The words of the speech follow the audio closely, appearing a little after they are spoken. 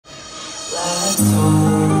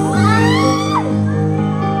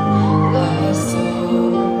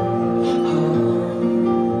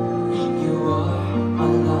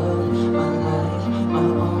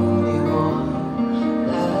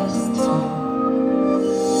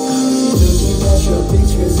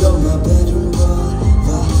Pictures on my bedroom wall,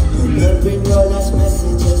 remembering your last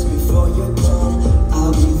messages before you're gone.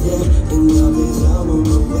 I'll be there in love as I'm on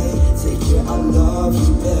my way. Take care, I love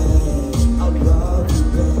you, babe. I love you,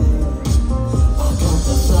 babe. I got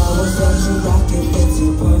the flowers that you rock it into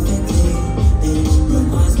perfectly. It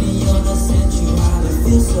reminds me of the scent you have, it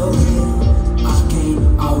feels so real. I came,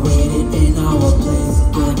 I waited in our place,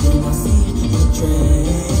 and then I see your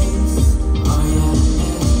trace. Oh yeah,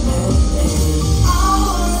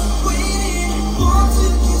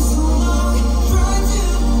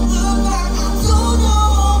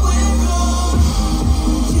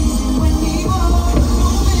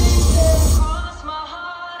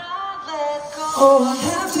 oh, I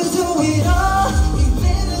have to do it all. You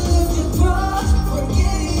better look at pride.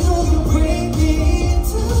 Forgetting all you break me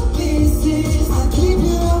into pieces. I keep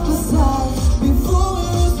you up aside before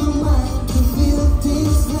I lose my mind. To feel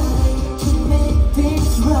things right, to make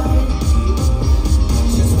things right.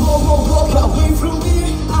 Just walk away from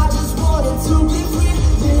me. I just wanted to be free.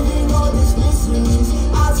 Living all these miseries,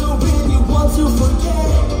 I don't really want to forget.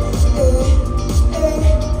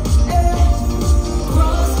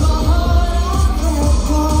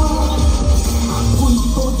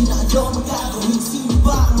 Yo, magagawin sino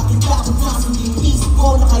ba ang makita sa isip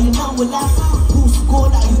ko na kayo nang wala sa puso ko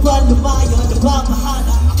na iba lumaya na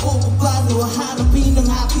mamahana. Ako kung paano haharapin ang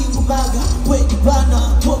aking umaga. Pwede ba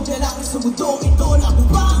na huwag na lang sa mundo ito na kung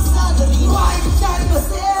ba ang sandali. Why I'm telling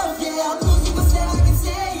myself, yeah, I'm losing myself, I can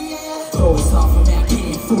say, yeah. Throw us off from that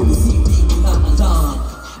can't fool us, you think you're not alone.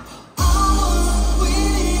 I was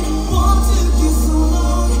waiting, wanted you so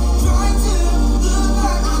long, trying to look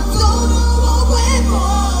like I don't know what went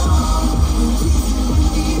wrong.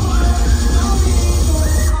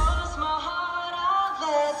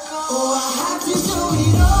 Oh, I have to do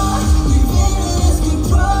it all. You better lose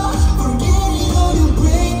control. Forgetting all you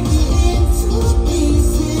break me into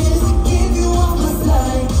pieces. I gave you all my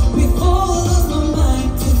side before I lose my mind.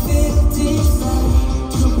 To feel things right,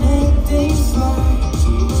 to make things right.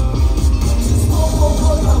 Just walk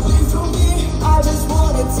away from me. I just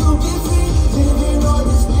wanted to be free. Living all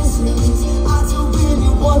these miseries, I don't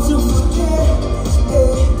really want to forget.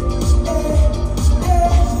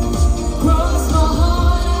 Cross my heart.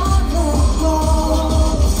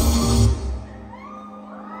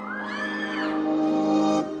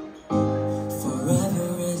 Forever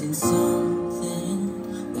isn't something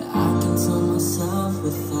that I can tell myself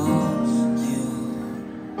without you.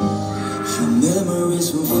 Your memories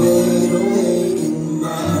will fade away in my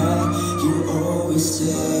heart. You always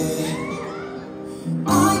say